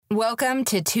Welcome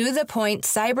to the Point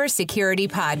Cybersecurity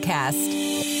Podcast.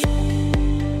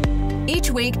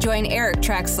 Each week, join Eric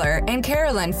Trexler and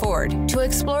Carolyn Ford to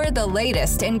explore the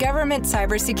latest in government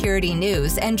cybersecurity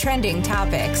news and trending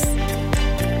topics.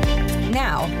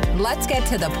 Now, let's get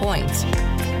to the point.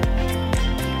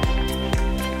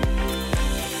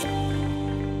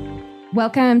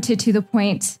 Welcome to the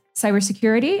Point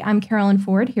Cybersecurity. I'm Carolyn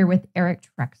Ford here with Eric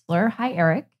Trexler. Hi,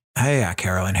 Eric. Hey,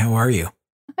 Carolyn. How are you?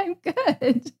 I'm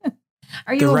good.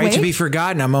 Are you The right awake? to be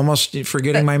forgotten. I'm almost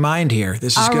forgetting my mind here.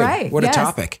 This is All good. right, What yes. a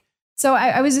topic. So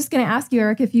I was just going to ask you,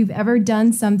 Eric, if you've ever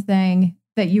done something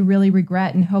that you really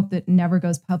regret and hope that never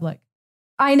goes public.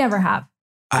 I never have.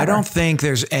 I don't think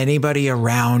there's anybody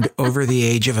around over the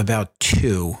age of about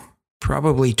 2,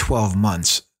 probably 12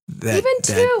 months. Even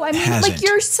 2. I mean, hasn't. like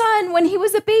your son when he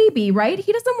was a baby, right?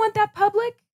 He doesn't want that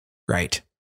public. Right.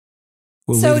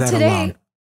 We'll So leave that today, alone.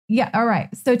 yeah, all right.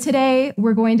 So today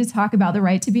we're going to talk about the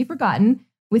right to be forgotten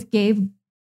with Gabe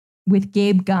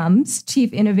Gumbs,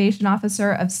 Chief Innovation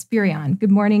Officer of Spirion.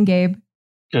 Good morning, Gabe.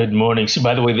 Good morning. So,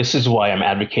 by the way, this is why I'm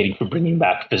advocating for bringing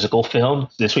back physical film.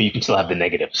 This way you can still have the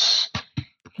negatives.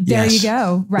 There Yes. you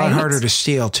go. Right. A lot harder to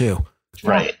steal, too.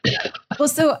 Right. Well,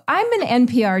 so I'm an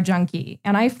NPR junkie,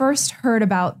 and I first heard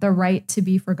about the right to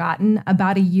be forgotten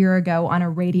about a year ago on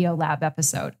a Radiolab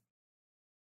episode.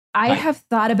 I Right. have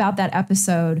thought about that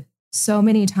episode so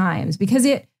many times because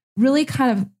it really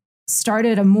kind of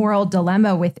started a moral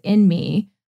dilemma within me,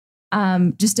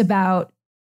 just about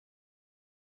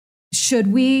should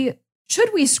we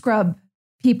scrub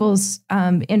people's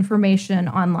information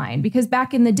online? Because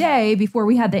back in the day, before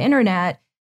we had the internet,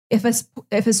 if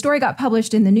a story got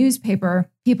published in the newspaper,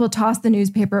 people tossed the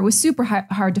newspaper. It was super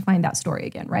hard to find that story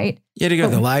again, right? You had to go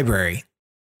to the library.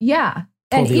 Yeah.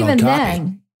 Pull And the even old copy.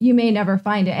 then, you may never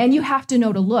find it. And you have to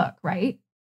know to look, right?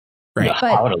 Right. Yeah,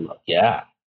 But- how to look. Yeah.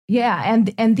 Yeah.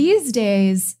 And these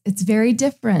days, it's very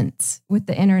different with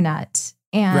the internet.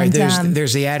 And Right.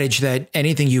 There's the adage that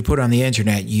anything you put on the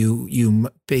internet, you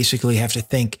basically have to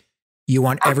think you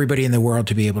want everybody in the world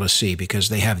to be able to see because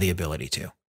they have the ability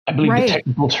to. I believe Right. the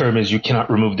technical term is you cannot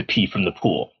remove the pee from the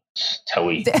pool. That's how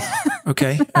we.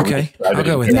 Okay. Okay. I'll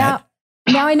go with that.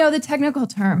 now I know the technical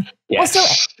term. Yes. Well,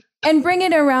 and bring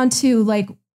it around to like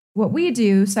what we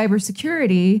do,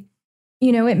 cybersecurity,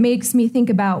 it makes me think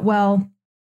about, well,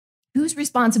 whose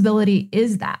responsibility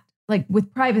is that? Like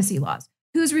with privacy laws,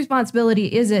 whose responsibility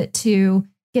is it to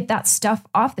get that stuff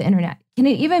off the internet? Can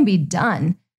it even be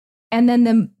done? And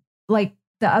then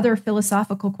the other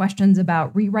philosophical questions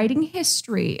about rewriting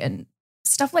history and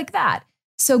stuff like that.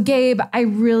 So Gabe, I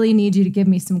really need you to give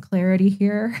me some clarity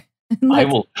here. I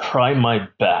will try my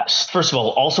best. First of all,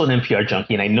 also an NPR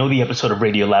junkie, and I know the episode of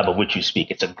Radiolab of which you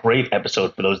speak. It's a great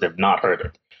episode for those that have not heard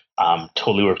it.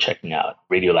 Totally worth checking out,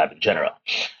 Radiolab in general.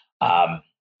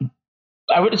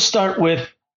 I would start with,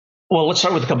 let's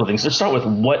start with a couple of things. Let's start with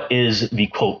what is the,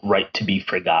 quote, right to be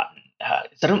forgotten. I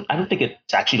don't think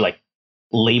it's actually like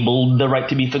labeled the right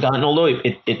to be forgotten, although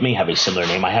it may have a similar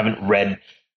name. I haven't read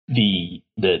the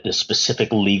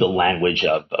specific legal language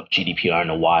of GDPR in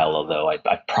a while, although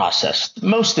I've processed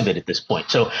most of it at this point.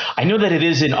 So I know that it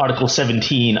is in Article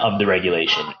 17 of the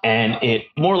regulation, and it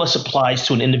more or less applies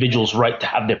to an individual's right to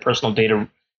have their personal data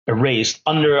erased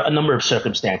under a number of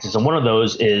circumstances. And one of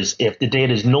those is if the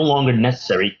data is no longer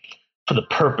necessary for the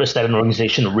purpose that an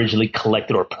organization originally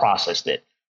collected or processed it.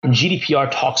 And GDPR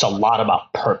talks a lot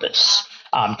about purpose,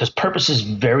 because purpose is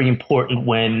very important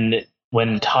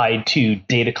when tied to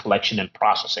data collection and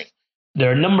processing. There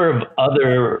are a number of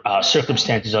other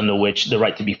circumstances under which the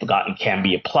right to be forgotten can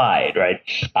be applied, right?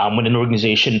 When an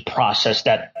organization processed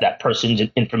that person's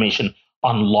information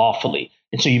unlawfully.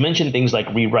 And so you mentioned things like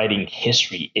rewriting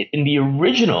history. In the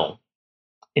original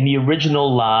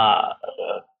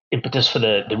impetus for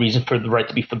the reason for the right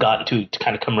to be forgotten to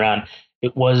kind of come around,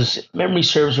 it was, if memory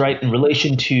serves right, in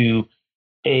relation to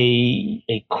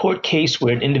a court case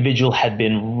where an individual had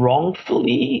been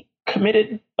wrongfully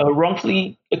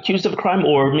accused of a crime,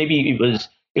 or maybe it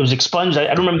was expunged. I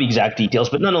don't remember the exact details,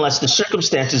 but nonetheless, the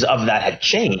circumstances of that had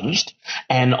changed,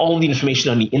 and all of the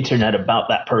information on the internet about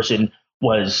that person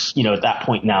was, at that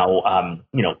point now,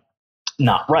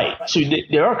 not right. So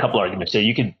there are a couple arguments there.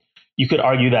 You could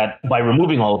argue that by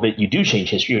removing all of it, you do change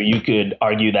history, or you could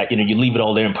argue that, you leave it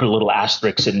all there and put a little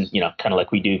asterisk and, kind of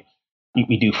like we do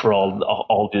for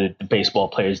all the baseball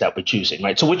players that we're choosing,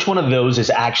 right? So which one of those is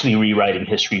actually rewriting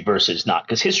history versus not?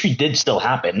 Because history did still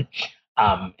happen.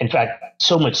 In fact,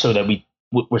 so much so that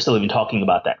we're still even talking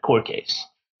about that court case.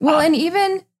 Well, and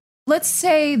even let's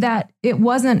say that it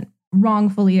wasn't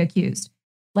wrongfully accused,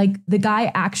 like the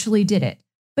guy actually did it,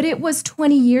 but it was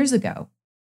 20 years ago.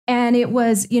 And it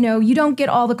was, you don't get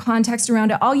all the context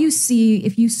around it. All you see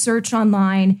if you search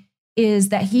online is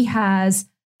that he has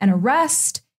an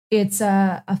arrest. It's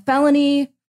a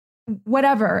felony,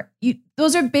 whatever.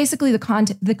 Those are basically the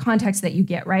context that you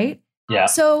get, right? Yeah.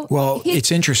 So,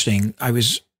 it's interesting. I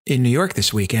was in New York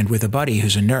this weekend with a buddy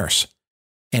who's a nurse.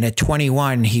 And at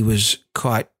 21, he was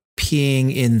caught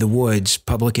peeing in the woods,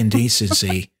 public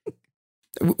indecency.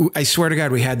 I swear to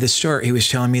God, we had this story. He was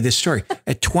telling me this story.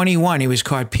 At 21, he was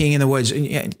caught peeing in the woods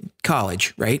in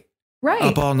college, right? Right.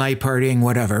 Up all night partying,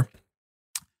 whatever.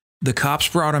 The cops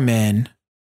brought him in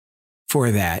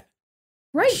for that.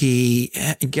 Right. He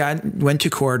went to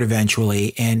court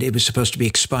eventually, and it was supposed to be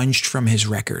expunged from his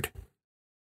record.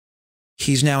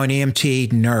 He's now an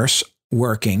EMT nurse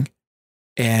working,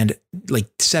 and like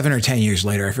 7 or 10 years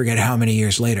later, I forget how many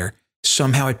years later,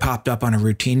 somehow it popped up on a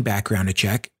routine background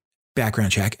check,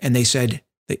 and they said,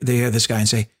 they hear this guy and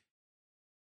say,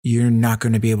 "You're not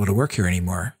going to be able to work here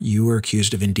anymore. You were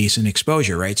accused of indecent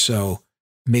exposure," right? So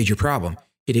major problem.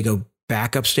 He had to go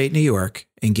back upstate New York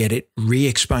and get it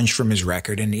re-expunged from his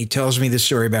record. And he tells me the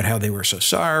story about how they were so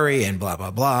sorry and blah,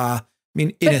 blah, blah. I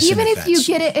mean, but even if you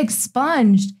get it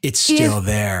expunged, it's still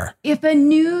there. If a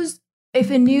news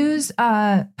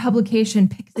publication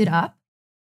picks it up,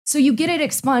 so you get it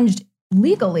expunged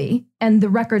legally and the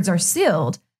records are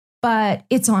sealed, but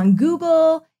it's on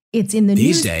Google, it's in the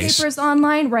newspapers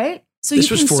online, right? So this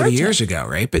was 40 years ago,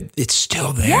 right? But it's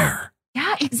still there.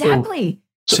 Yeah, exactly.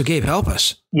 So Gabe, help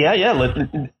us. Yeah.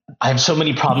 I have so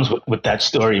many problems with that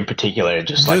story in particular.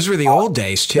 Those were the old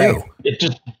days too.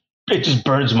 It just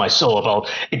burns my soul about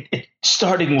it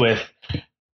starting with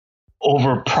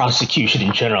over prosecution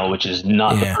in general, which is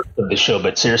not the purpose of the show.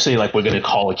 But seriously, like, we're going to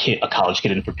call a college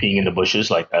kid in for peeing in the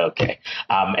bushes. Like, okay.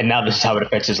 And now this is how it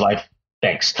affects his life.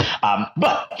 Thanks.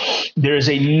 But there is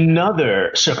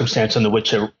another circumstance under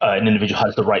which an individual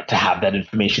has the right to have that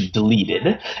information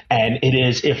deleted. And it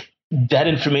is if that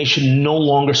information no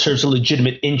longer serves a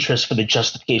legitimate interest for the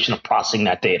justification of processing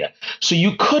that data. So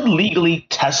you could legally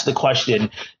test the question,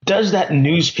 does that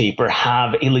newspaper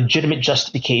have a legitimate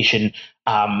justification,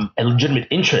 a legitimate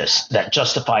interest that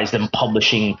justifies them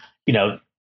publishing,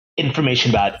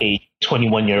 information about a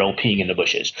 21-year-old peeing in the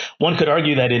bushes? One could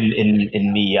argue that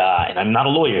in the and I'm not a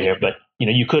lawyer here, but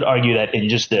you could argue that in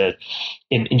just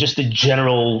the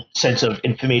general sense of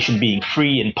information being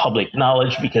free and public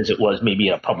knowledge, because it was maybe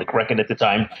a public record at the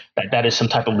time, that is some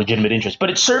type of legitimate interest. But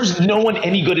it serves no one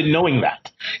any good in knowing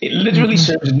that. It literally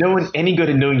serves no one any good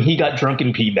in knowing he got drunk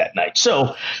and peed that night.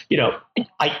 So,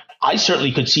 I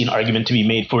certainly could see an argument to be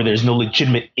made for there's no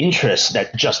legitimate interest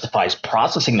that justifies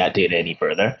processing that data any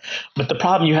further. But the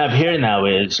problem you have here now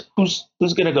is who's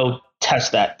going to go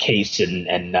test that case and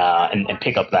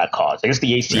pick up that cause? I guess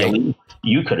the ACLU,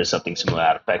 you could have something similar to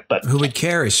that effect, but who would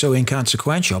care? Is so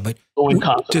inconsequential. But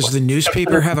does the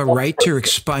newspaper have a right to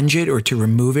expunge it or to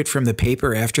remove it from the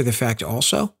paper after the fact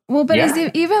also? Well, but is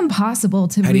it even possible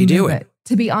to remove it?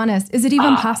 To be honest, is it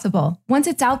even possible once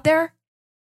it's out there?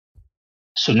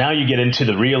 So now you get into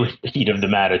the real heat of the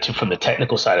matter from the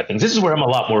technical side of things. This is where I'm a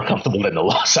lot more comfortable than the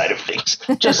law side of things.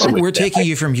 We're taking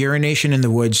you from urination in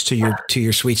the woods to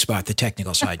your sweet spot, the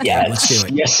technical side. Yeah, let's do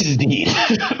it. Yes, indeed.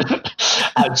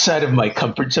 Outside of my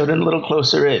comfort zone and a little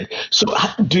closer in. So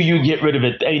do you get rid of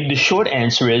it? I mean, the short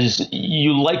answer is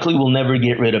you likely will never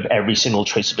get rid of every single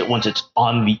trace of it once it's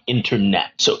on the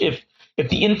internet. So if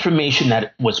the information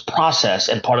that was processed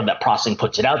and part of that processing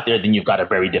puts it out there, then you've got a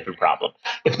very different problem.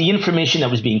 If the information that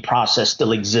was being processed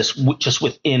still exists just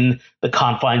within the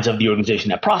confines of the organization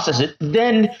that processed it,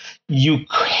 then you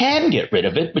can get rid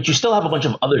of it, but you still have a bunch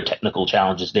of other technical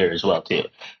challenges there as well too,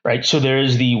 right? So there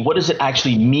is what does it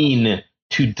actually mean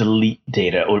to delete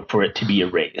data or for it to be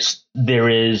erased? There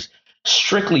is,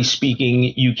 strictly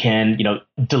speaking, you can,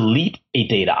 delete a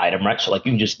data item, right? So like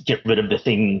you can just get rid of the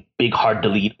thing, big hard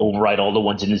delete, override all the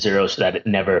ones and the zeros so that it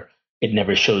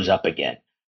never shows up again.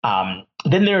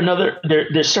 Then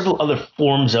there's several other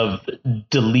forms of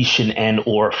deletion and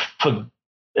or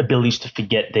abilities to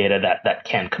forget data that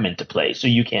can come into play. So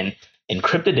you can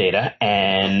encrypt the data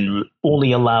and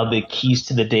only allow the keys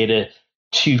to the data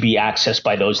to be accessed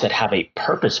by those that have a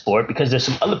purpose for it, because there's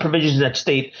some other provisions that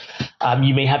state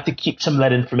you may have to keep some of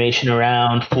that information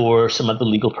around for some of the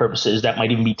legal purposes. That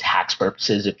might even be tax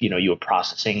purposes if you're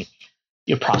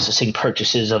processing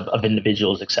purchases of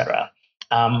individuals, etc.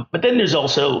 But then there's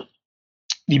also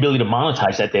the ability to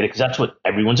monetize that data, because that's what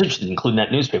everyone's interested in, including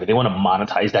that newspaper. They want to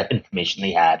monetize that information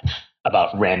they had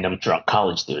about random drunk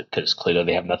college students because clearly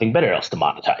they have nothing better else to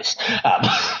monetize.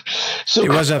 So it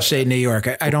was upstate New York.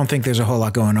 I don't think there's a whole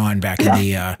lot going on back in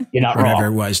the you're not whatever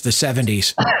wrong. It was, the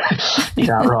 70s. You're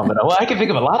not wrong. But I can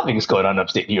think of a lot of things going on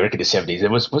upstate New York in the 70s.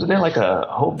 Wasn't there like a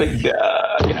whole big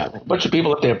bunch of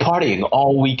people up there partying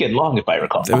all weekend long, if I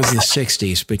recall? It was the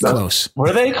 60s, but close.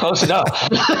 Were they? Close enough.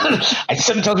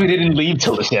 Sometimes we didn't leave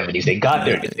till the 70s. They got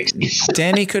there in the 60s.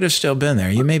 Danny could have still been there.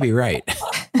 You may be right.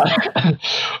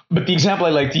 But the example I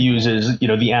like to use is,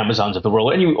 the Amazons of the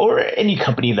world, or any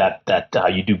company that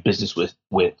you do business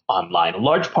with online. A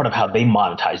large part of how they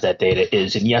monetize that data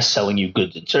is, and yes, selling you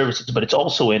goods and services, but it's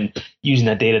also in using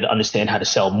that data to understand how to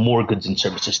sell more goods and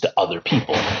services to other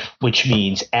people, which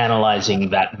means analyzing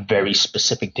that very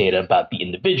specific data about the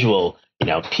individual.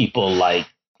 People like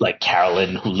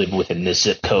Carolyn who live within this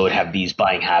zip code have these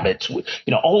buying habits.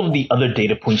 All of the other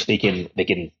data points they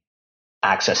can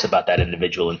access about that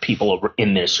individual and people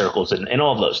in their circles and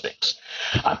all of those things.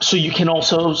 So you can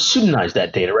also pseudonymize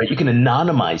that data, right? You can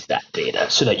anonymize that data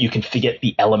so that you can forget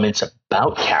the elements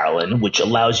about Carolyn, which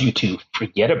allows you to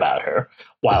forget about her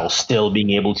while still being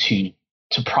able to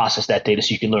process that data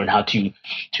so you can learn how to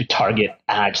target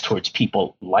ads towards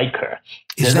people like her.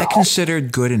 Is that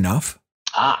considered good enough?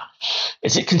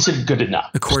 Is it considered good enough?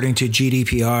 According to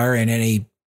GDPR and any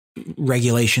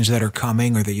regulations that are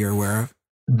coming or that you're aware of?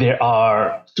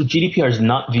 So GDPR is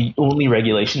not the only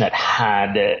regulation that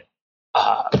had,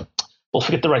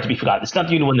 forget the right to be forgotten. It's not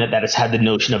the only one that has had the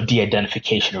notion of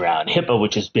de-identification around. HIPAA,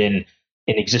 which has been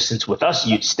in existence with us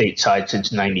stateside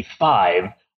since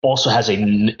 95, also has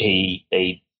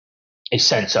a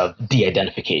sense of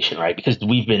de-identification, right? Because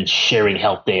we've been sharing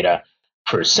health data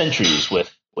for centuries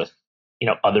with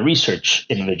other research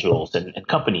individuals and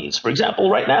companies. For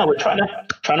example, right now we're trying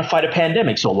to fight a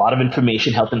pandemic, so a lot of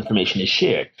health information is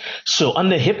shared. So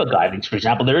under HIPAA guidelines, for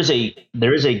example, there is a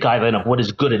guideline of what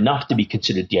is good enough to be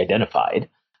considered de-identified.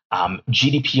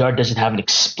 GDPR doesn't have an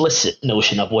explicit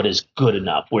notion of what is good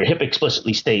enough, where HIPAA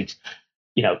explicitly states,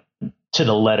 to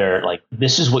the letter, like,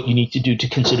 this is what you need to do to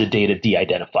consider data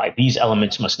de-identified. These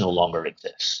elements must no longer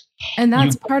exist. And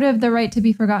that's part of the right to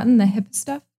be forgotten, the HIPAA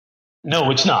stuff?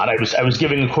 No, it's not. I was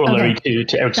giving a corollary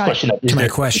to Eric's question. To my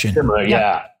question. Similar,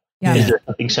 yeah. Is there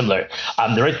something similar?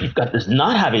 The right you've got does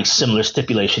not have a similar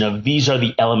stipulation of these are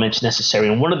the elements necessary.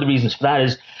 And one of the reasons for that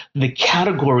is the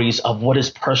categories of what is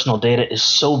personal data is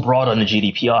so broad on the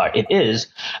GDPR. It is,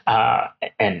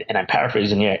 and I'm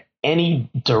paraphrasing here, any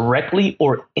directly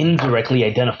or indirectly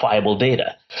identifiable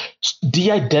data.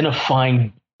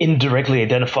 De-identifying indirectly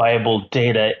identifiable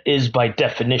data is by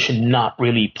definition not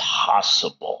really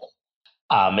possible.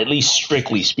 At least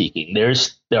strictly speaking, there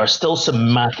are still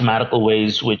some mathematical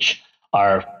ways which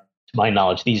are, to my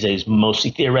knowledge these days,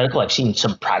 mostly theoretical. I've seen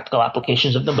some practical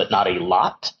applications of them, but not a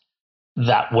lot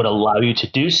that would allow you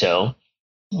to do so.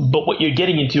 But what you're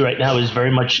getting into right now is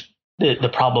very much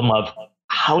the problem of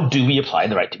how do we apply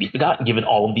the right to be forgotten, given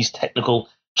all of these technical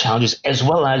challenges, as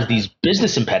well as these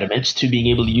business impediments to being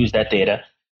able to use that data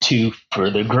to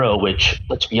further grow, which,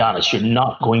 let's be honest, you're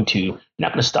not going to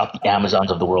stop the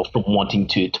Amazons of the world from wanting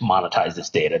to monetize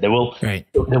this data. There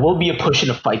will be a push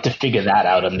and a fight to figure that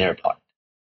out on their part.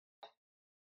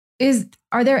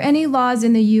 Are there any laws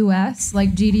in the US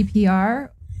like GDPR?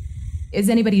 Is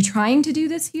anybody trying to do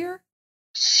this here?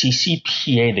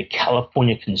 CCPA, the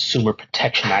California Consumer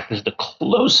Protection Act, is the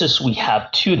closest we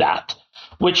have to that,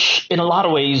 which in a lot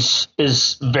of ways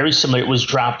is very similar. It was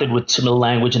drafted with similar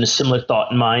language and a similar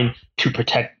thought in mind to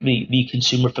protect the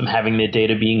consumer from having their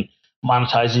data being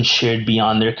monetized and shared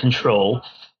beyond their control.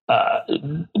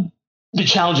 The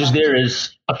challenges there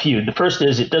is a few. The first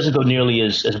is it doesn't go nearly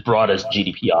as broad as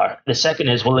GDPR. The second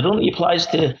is, it only applies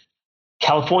to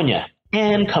California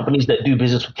and companies that do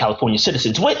business with California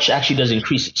citizens, which actually does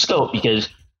increase its scope because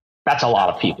that's a lot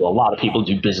of people. A lot of people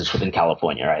do business within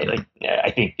California, right? Like, I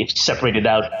think if separated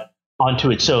out onto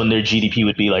its own, their GDP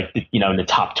would be like, in the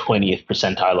top 20th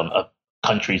percentile of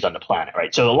countries on the planet,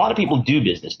 right? So a lot of people do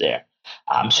business there.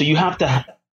 So you have to,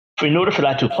 in order for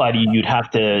that to apply to you, you'd have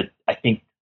to, I think,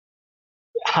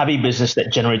 have a business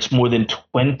that generates more than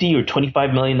 $20 or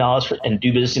 $25 million and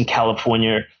do business in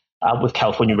California with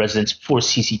California residents for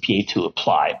CCPA to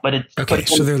apply.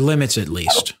 So there are limits at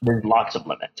least. There's lots of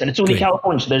limits. And it's only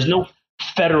California, so there's no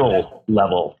federal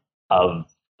level of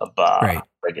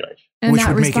regulation. And which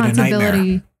would make it a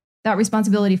nightmare. That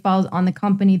responsibility falls on the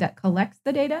company that collects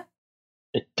the data?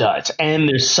 It does. And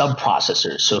there's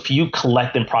sub-processors. So if you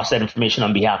collect and process that information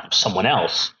on behalf of someone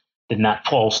else, then that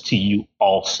falls to you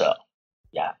also.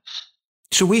 Yeah.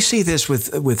 So we see this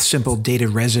with simple data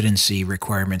residency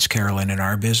requirements, Carolyn, in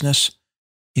our business.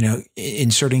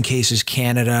 in certain cases,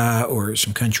 Canada or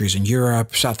some countries in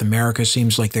Europe, South America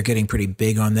seems like they're getting pretty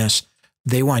big on this.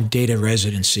 They want data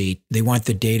residency. They want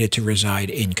the data to reside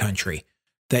in country.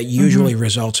 That usually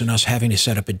results in us having to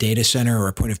set up a data center or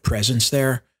a point of presence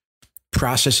there,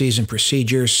 processes and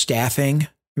procedures, staffing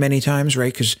many times,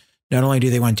 right? Because not only do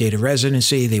they want data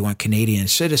residency, they want Canadian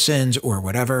citizens or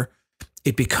whatever.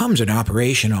 It becomes a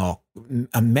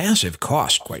massive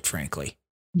cost, quite frankly.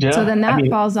 Yeah, so then that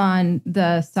falls on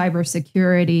the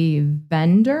cybersecurity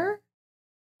vendor?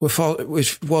 Well,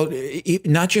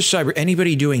 not just cyber.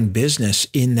 Anybody doing business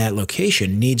in that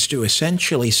location needs to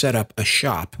essentially set up a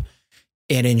shop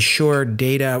and ensure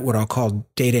data, what I'll call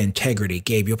data integrity.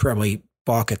 Gabe, you'll probably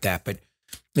balk at that, but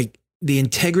like the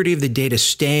integrity of the data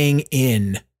staying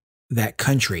in that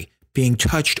country, being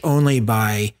touched only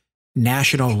by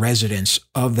national residents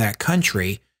of that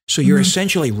country. So you're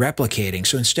essentially replicating.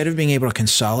 So instead of being able to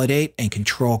consolidate and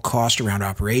control cost around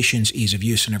operations, ease of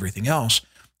use, and everything else,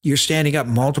 you're standing up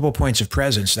multiple points of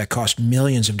presence that cost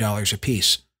millions of dollars a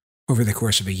piece over the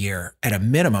course of a year at a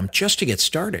minimum just to get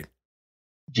started.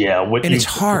 Yeah. It's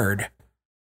hard.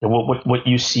 What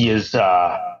you see is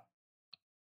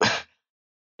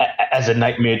as a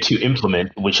nightmare to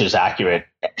implement, which is accurate,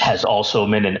 has also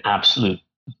meant an absolute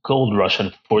gold rush,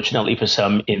 unfortunately, for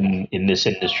some in this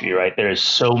industry, right? There is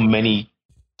so many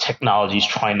technologies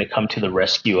trying to come to the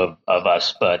rescue of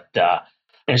us, but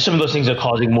and some of those things are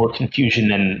causing more confusion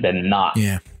than not.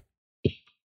 Yeah.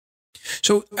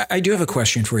 So I do have a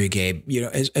question for you, Gabe.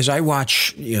 As I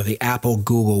watch, the Apple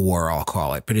Google war, I'll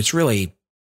call it, but it's really,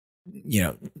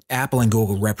 Apple and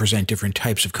Google represent different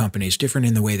types of companies, different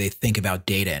in the way they think about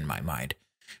data in my mind.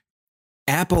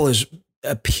 Apple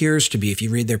appears to be, if you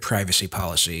read their privacy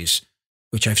policies,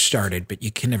 which I've started, but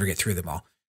you can never get through them all,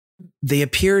 they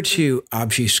appear to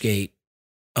obfuscate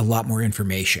a lot more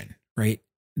information, right?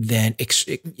 Than,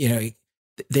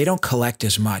 they don't collect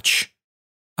as much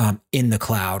in the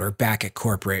cloud or back at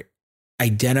corporate,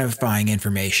 identifying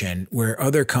information where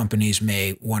other companies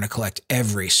may want to collect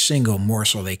every single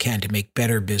morsel they can to make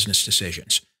better business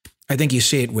decisions. I think you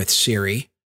see it with Siri,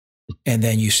 and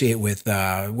then you see it with,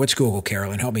 what's Google,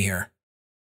 Carolyn? Help me here.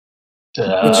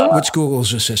 What's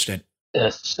Google's assistant?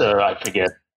 Yes, I forget.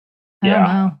 I don't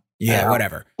know. Yeah,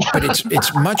 whatever. But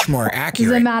it's much more accurate.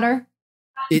 Does it matter?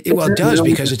 It does,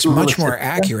 because it's much more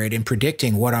accurate in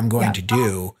predicting what I'm going to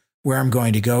do, where I'm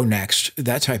going to go next,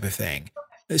 that type of thing.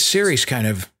 Siri's kind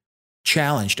of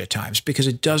challenged at times because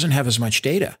it doesn't have as much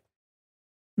data.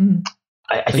 Mm.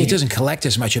 I think it doesn't collect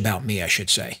as much about me, I should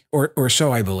say, or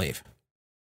so I believe.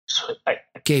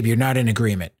 Gabe, you're not in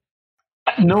agreement.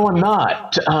 No, I'm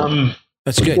not.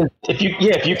 That's good.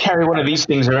 If you carry one of these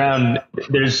things around,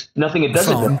 there's nothing it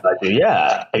doesn't do.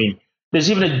 Yeah, I mean,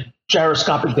 there's even a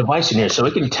gyroscopic device in here, so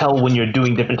it can tell when you're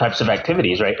doing different types of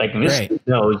activities, right? Like this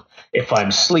knows if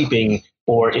I'm sleeping,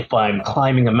 or if I'm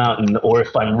climbing a mountain, or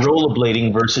if I'm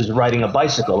rollerblading versus riding a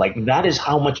bicycle. Like that is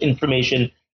how much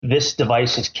information this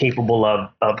device is capable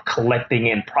of collecting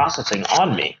and processing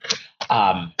on me.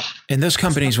 And those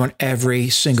companies want every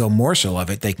single morsel of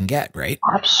it they can get, right?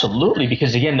 Absolutely,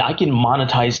 because again, I can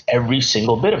monetize every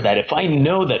single bit of that. If I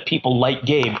know that people like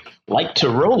Gabe like to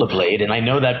rollerblade, and I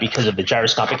know that because of the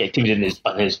gyroscopic activity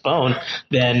on his phone,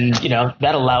 then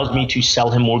that allows me to sell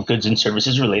him more goods and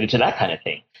services related to that kind of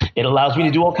thing. It allows me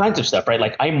to do all kinds of stuff, right?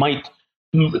 Like I might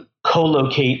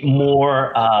co-locate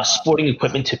more sporting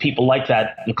equipment to people like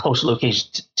that in close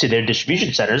locations to their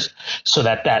distribution centers, so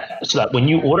that when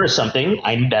you order something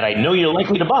that I know you're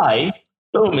likely to buy,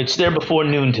 boom, it's there before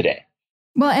noon today.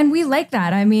 Well, and we like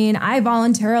that. I mean, I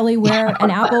voluntarily wear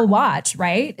an Apple Watch,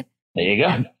 right? There you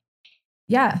go.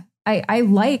 Yeah, I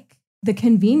like the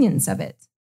convenience of it.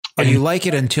 And you like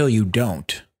it until you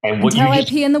don't. Until I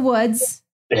pee in the woods.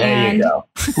 There you go.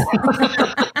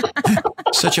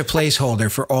 Such a placeholder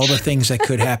for all the things that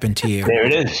could happen to you. There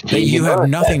it is. That you have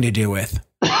nothing to do with.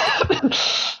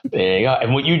 There you go.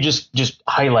 And what you just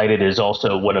highlighted is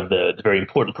also one of the very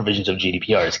important provisions of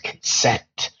GDPR is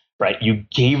consent, right? You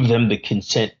gave them the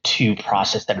consent to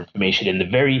process that information. In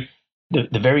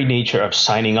the very nature of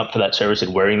signing up for that service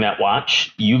and wearing that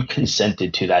watch, you've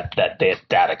consented to that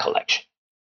data collection.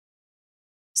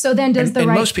 So then does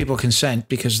and most people consent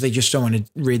because they just don't want to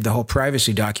read the whole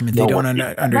privacy document. They don't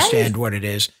understand what it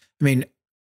is. I mean,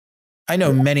 I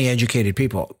know many educated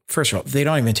people, first of all, they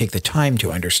don't even take the time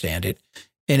to understand it.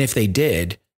 And if they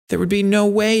did, there would be no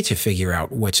way to figure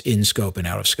out what's in scope and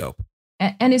out of scope.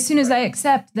 And as soon as I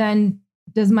accept, then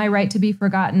does my right to be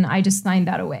forgotten, I just sign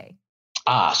that away.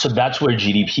 So that's where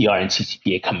GDPR and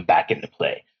CCPA come back into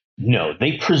play. No,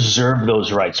 they preserve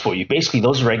those rights for you. Basically,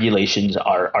 those regulations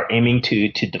are aiming to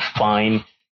define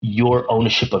your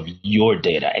ownership of your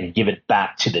data and give it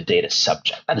back to the data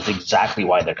subject. That is exactly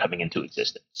why they're coming into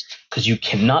existence, because you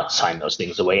cannot sign those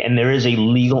things away. And there is a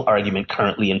legal argument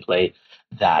currently in play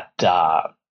that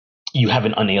you have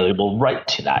an unalienable right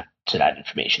to that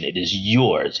information. It is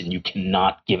yours, and you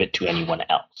cannot give it to anyone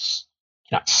else. You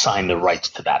cannot sign the rights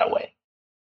to that away.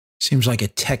 Seems like a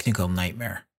technical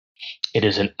nightmare. It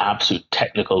is an absolute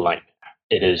technical nightmare.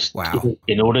 It is. Wow.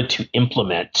 In order to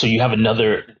implement, so you have a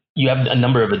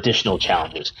number of additional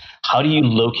challenges. How do you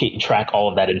locate and track all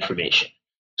of that information?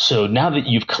 So now that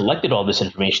you've collected all this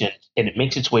information and it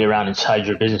makes its way around inside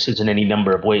your businesses in any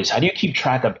number of ways, how do you keep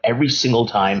track of every single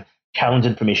time Carolyn's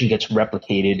information gets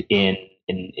replicated in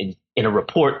a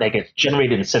report that gets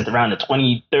generated and sent around to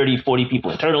 20, 30, 40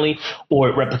 people internally, or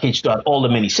it replicates throughout all the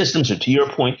many systems, or to your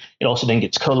point, it also then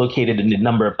gets co-located in a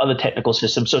number of other technical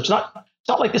systems. So it's not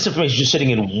like this information is just sitting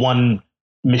in one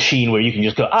machine where you can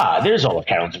just go, there's all of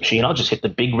Carolyn's machine. I'll just hit the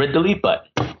big red delete button.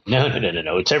 No.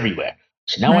 It's everywhere.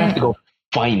 So now I have to go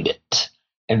find it.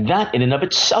 And that in and of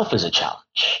itself is a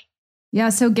challenge. Yeah.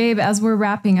 So Gabe, as we're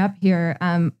wrapping up here,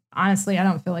 honestly, I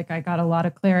don't feel like I got a lot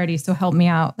of clarity. So help me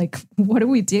out. Like, what do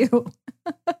we do?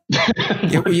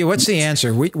 What's the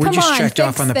answer? We just checked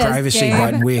off on the privacy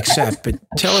button. We accept, but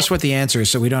tell us what the answer is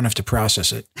so we don't have to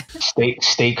process it.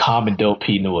 Stay calm and don't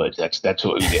pee in the woods. That's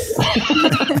what we do.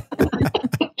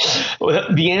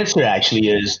 Well, the answer actually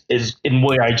is in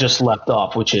where I just left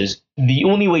off, which is the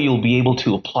only way you'll be able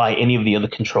to apply any of the other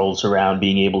controls around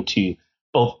being able to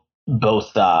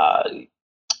both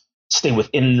stay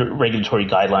within regulatory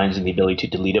guidelines and the ability to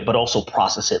delete it, but also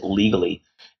process it legally,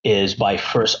 is by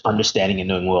first understanding and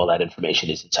knowing where all that information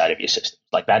is inside of your system.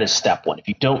 Like, that is step one. If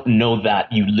you don't know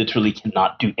that, you literally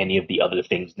cannot do any of the other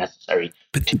things necessary.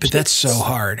 But that's so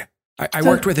hard. I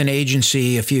worked with an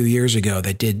agency a few years ago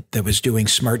that was doing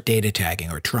smart data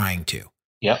tagging, or trying to.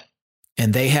 Yep.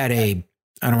 And they had I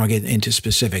don't want to get into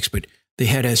specifics, but they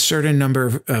had a certain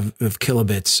number of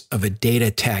kilobits of a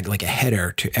data tag, like a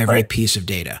header to every piece of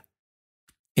data.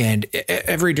 And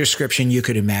every description you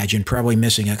could imagine, probably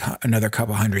missing another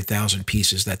couple 100,000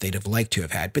 pieces that they'd have liked to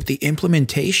have had. But the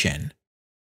implementation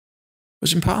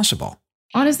was impossible.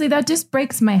 Honestly, that just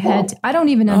breaks my head. I don't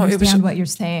even understand what you're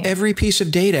saying. Every piece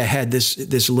of data had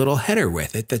this little header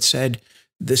with it that said,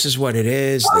 this is what it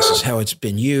is, this is how it's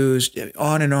been used,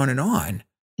 on and on and on.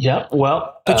 Yeah,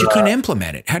 well. But you couldn't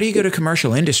implement it. How do you go to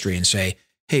commercial industry and say,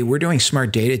 hey, we're doing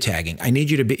smart data tagging. I need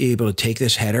you to be able to take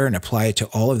this header and apply it to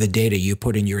all of the data you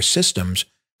put in your systems.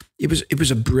 It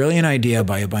was a brilliant idea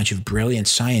by a bunch of brilliant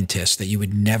scientists that you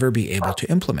would never be able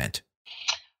to implement.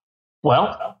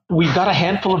 Well, we've got a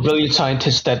handful of brilliant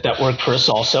scientists that work for us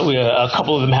also. A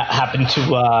couple of them happen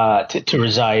to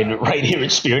reside right here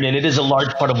at Spirit, and it is a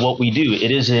large part of what we do. It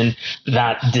is in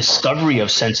that discovery of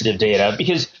sensitive data,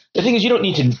 because the thing is, you don't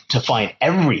need to find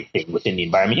everything within the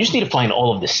environment. You just need to find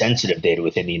all of the sensitive data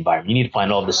within the environment. You need to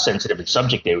find all of the sensitive and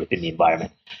subject data within the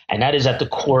environment. And that is at the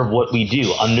core of what we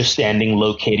do: understanding,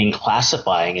 locating,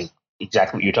 classifying, and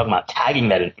exactly what you're talking about, tagging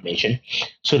that information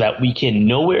so that we can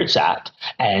know where it's at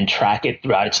and track it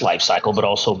throughout its life cycle, but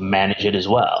also manage it as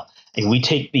well. And we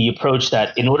take the approach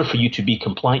that in order for you to be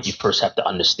compliant, you first have to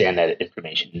understand that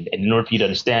information. And in order for you to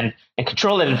understand and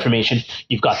control that information,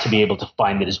 you've got to be able to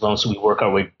find it as well. So we work our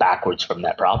way backwards from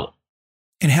that problem.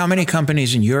 And how many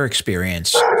companies in your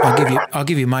experience, I'll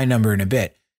give you my number in a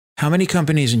bit. How many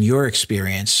companies in your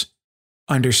experience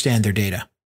understand their data?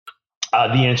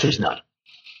 The answer is none.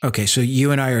 Okay, so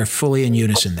you and I are fully in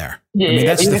unison there. Yeah,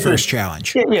 that's the first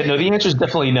challenge. No, the answer is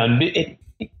definitely none.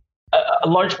 A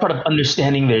large part of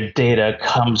understanding their data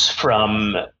comes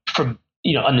from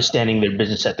understanding their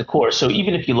business at the core. So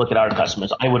even if you look at our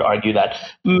customers, I would argue that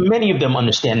many of them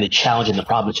understand the challenge and the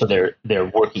problem, so they're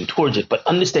working towards it. But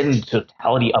understanding the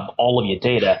totality of all of your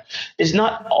data is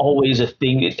not always a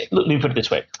thing. Let me put it this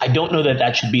way: I don't know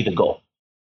that should be the goal,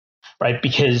 right?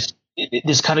 Because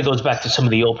this kind of goes back to some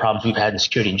of the old problems we've had in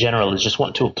security in general, is just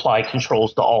wanting to apply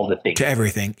controls to all the things. To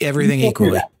everything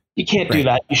equally. You can't do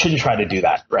that. You shouldn't try to do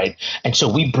that, right? And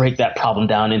so we break that problem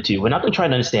down into, we're not going to try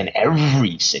to understand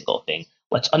every single thing.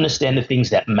 Let's understand the things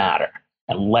that matter,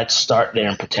 and let's start there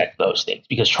and protect those things,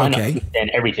 because trying to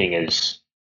understand everything is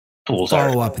fool's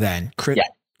errand. Follow up then.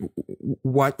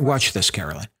 Watch this,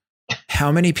 Carolyn.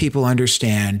 How many people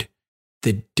understand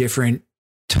the different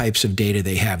types of data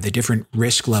they have, the different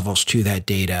risk levels to that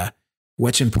data,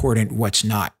 what's important, what's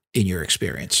not, in your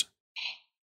experience?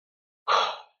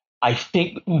 I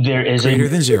think there is greater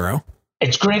than zero.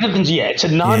 It's greater than, it's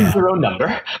a non-zero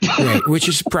number. Right, which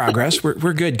is progress.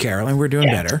 We're good, Carolyn. We're doing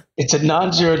better. It's a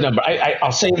non-zero number.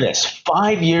 I'll say this.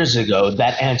 5 years ago,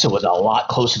 that answer was a lot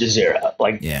closer to zero.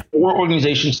 More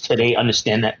organizations today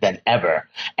understand that than ever.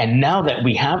 And now that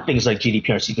we have things like GDPR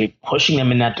and CCPA pushing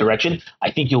them in that direction, I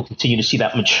think you'll continue to see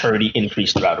that maturity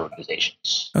increase throughout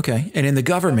organizations. Okay. And in the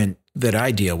government that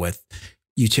I deal with,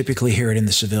 you typically hear it in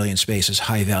the civilian space as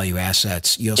high-value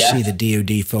assets. You'll see the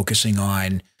DoD focusing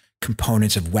on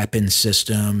components of weapons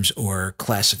systems or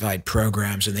classified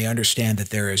programs, and they understand that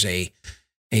there is a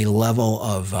level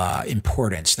of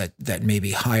importance that may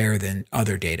be higher than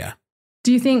other data.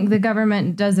 Do you think the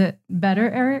government does it better,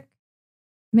 Eric?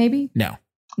 Maybe? No.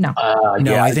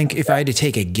 I think if I had to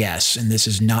take a guess, and this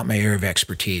is not my area of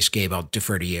expertise, Gabe, I'll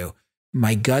defer to you.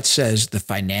 My gut says the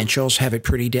financials have it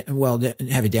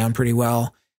have it down pretty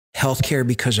well. Healthcare,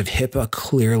 because of HIPAA,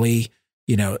 clearly,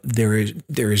 there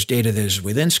is data that is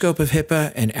within scope of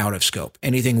HIPAA and out of scope.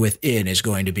 Anything within is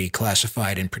going to be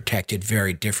classified and protected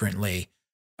very differently.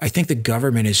 I think the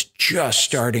government is just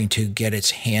starting to get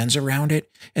its hands around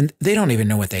it, and they don't even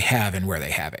know what they have and where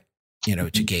they have it,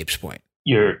 to Gabe's point.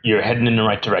 You're heading in the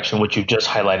right direction. What you've just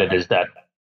highlighted is that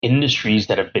industries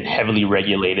that have been heavily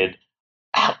regulated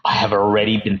have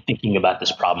already been thinking about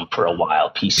this problem for a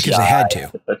while.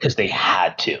 PCI, because they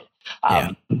had to.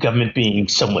 Government being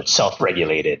somewhat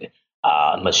self-regulated,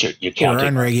 unless you're counting. Or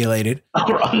unregulated.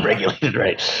 Or unregulated,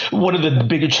 right. One of the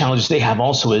bigger challenges they have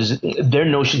also is their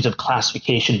notions of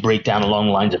classification break down along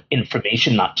the lines of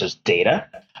information, not just data.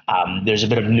 There's a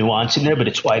bit of nuance in there, but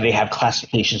it's why they have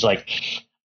classifications like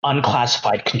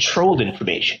unclassified controlled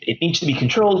information. It needs to be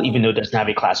controlled even though it doesn't have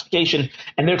a classification,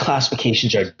 and their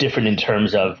classifications are different in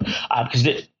terms of because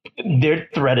their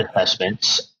threat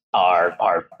assessments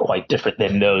are quite different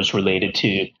than those related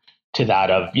to that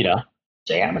of,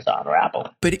 say Amazon or Apple.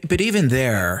 But even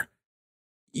there,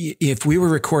 if we were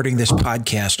recording this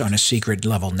podcast on a secret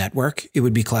level network, it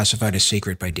would be classified as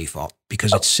secret by default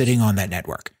because it's sitting on that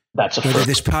network. Whether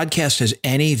this podcast has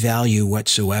any value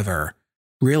whatsoever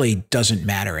really doesn't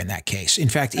matter in that case. In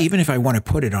fact, even if I want to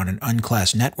put it on an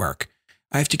unclassed network,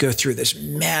 I have to go through this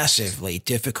massively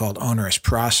difficult, onerous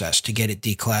process to get it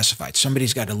declassified.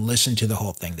 Somebody's got to listen to the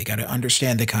whole thing. They got to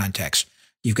understand the context.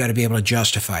 You've got to be able to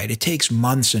justify it. It takes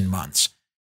months and months.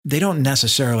 They don't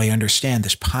necessarily understand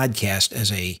this podcast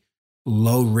as a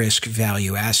low risk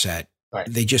value asset. Right.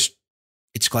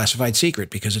 It's classified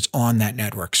secret because it's on that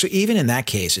network. So even in that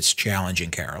case, it's challenging,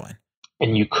 Carolyn.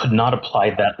 And you could not apply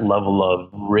that level of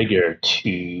rigor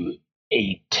to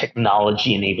a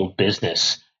technology-enabled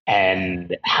business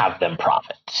and have them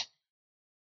profit.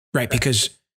 Right, because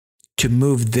to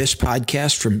move this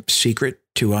podcast from secret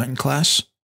to unclass,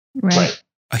 right,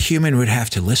 a human would have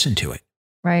to listen to it.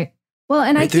 Right. Well,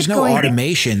 and there's no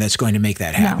automation that's going to make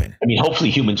that happen. I mean,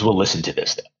 hopefully humans will listen to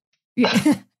this.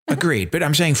 Yeah. Agreed. But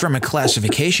I'm saying from a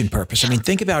classification purpose, I mean,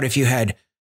 think about if you had,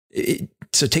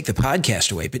 so take the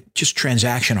podcast away, but just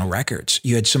transactional records.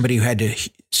 You had somebody who had to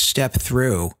step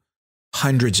through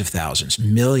hundreds of thousands,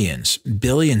 millions,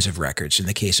 billions of records in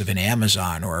the case of an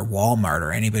Amazon or a Walmart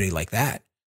or anybody like that.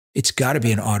 It's got to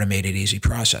be an automated, easy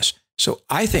process. So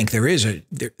I think there is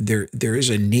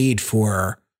a need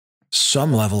for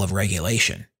some level of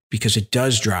regulation because it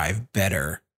does drive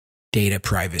better data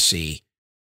privacy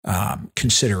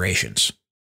considerations.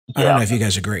 I don't know if you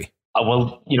guys agree.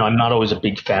 Well, I'm not always a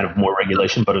big fan of more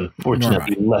regulation, but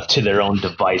unfortunately, left to their own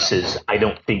devices, I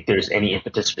don't think there's any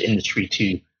impetus for industry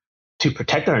to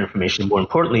protect our information. More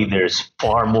importantly, there's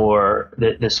far more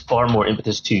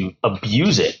impetus to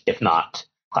abuse it, if not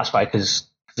classify, because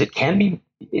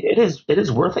it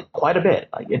is worth it quite a bit.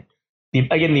 The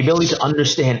ability to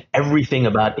understand everything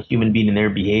about a human being and their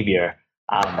behavior.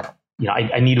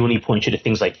 I need to only point you to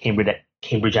things like Cambridge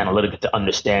Analytica to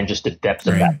understand just the depth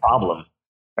of that problem,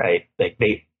 right?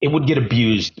 It would get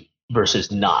abused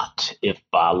versus not if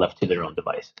left to their own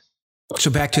devices. So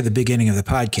back to the beginning of the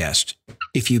podcast,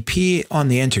 if you pee on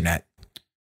the internet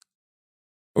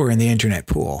or in the internet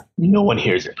pool, no one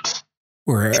hears it,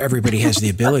 where everybody has the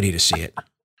ability to see it.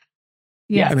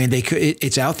 Yeah. I mean,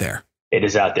 it's out there. It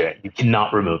is out there. You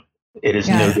cannot remove it. It is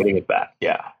no getting it back.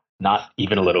 Yeah. Not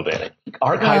even a little bit.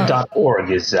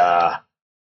 Archive.org is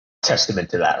testament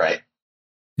to that, right?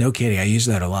 No kidding. I use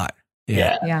that a lot.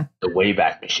 Yeah. The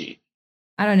Wayback Machine.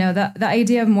 I don't know. The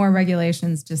idea of more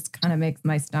regulations just kind of makes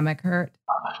my stomach hurt.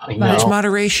 But it's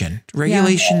moderation.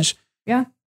 Regulations. Yeah.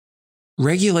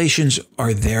 Regulations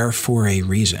are there for a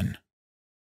reason.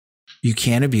 You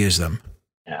can't abuse them.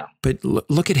 Yeah. But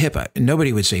look at HIPAA.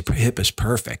 Nobody would say HIPAA is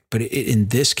perfect, but in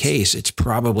this case, it's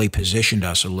probably positioned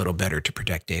us a little better to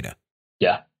protect data.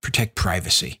 Yeah. Protect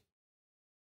privacy.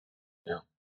 Yeah.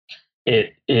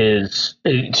 it is,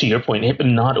 to your point,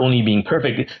 HIPAA not only being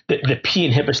perfect, the P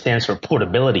in HIPAA stands for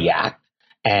Portability Act.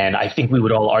 And I think we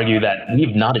would all argue that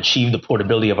we've not achieved the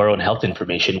portability of our own health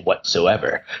information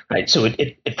whatsoever, right? So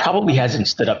it probably hasn't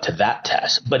stood up to that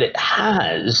test, but it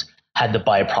has had the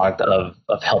byproduct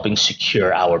of helping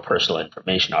secure our personal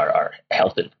information, our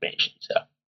health information. So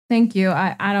thank you.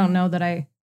 I don't know that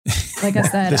like I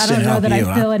said, I don't know that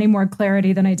I feel any more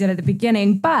clarity than I did at the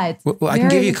beginning, but. Well, I can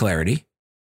give you clarity.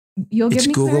 You'll give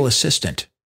me Google clarity? Assistant.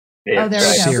 Oh, there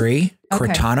we go. Siri, Okay.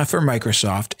 Cortana for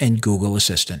Microsoft, and Google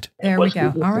Assistant. There we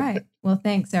go. All right. Well,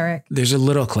 thanks, Eric. There's a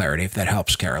little clarity if that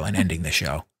helps, Carolyn, ending the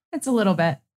show. It's a little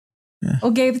bit. Yeah.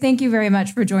 Well, Gabe, thank you very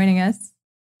much for joining us.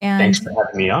 And thanks for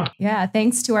having me on. Yeah,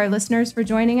 thanks to our listeners for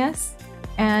joining us.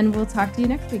 And we'll talk to you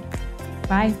next week.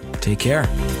 Bye. Take care.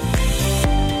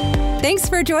 Thanks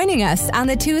for joining us on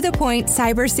the To The Point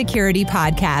Cybersecurity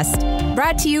Podcast,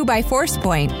 brought to you by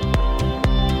ForcePoint.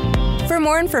 For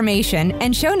more information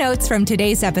and show notes from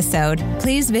today's episode,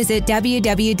 please visit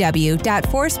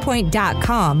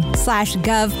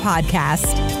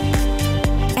www.forcepoint.com/govpodcast.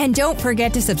 And don't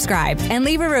forget to subscribe and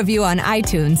leave a review on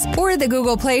iTunes or the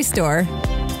Google Play Store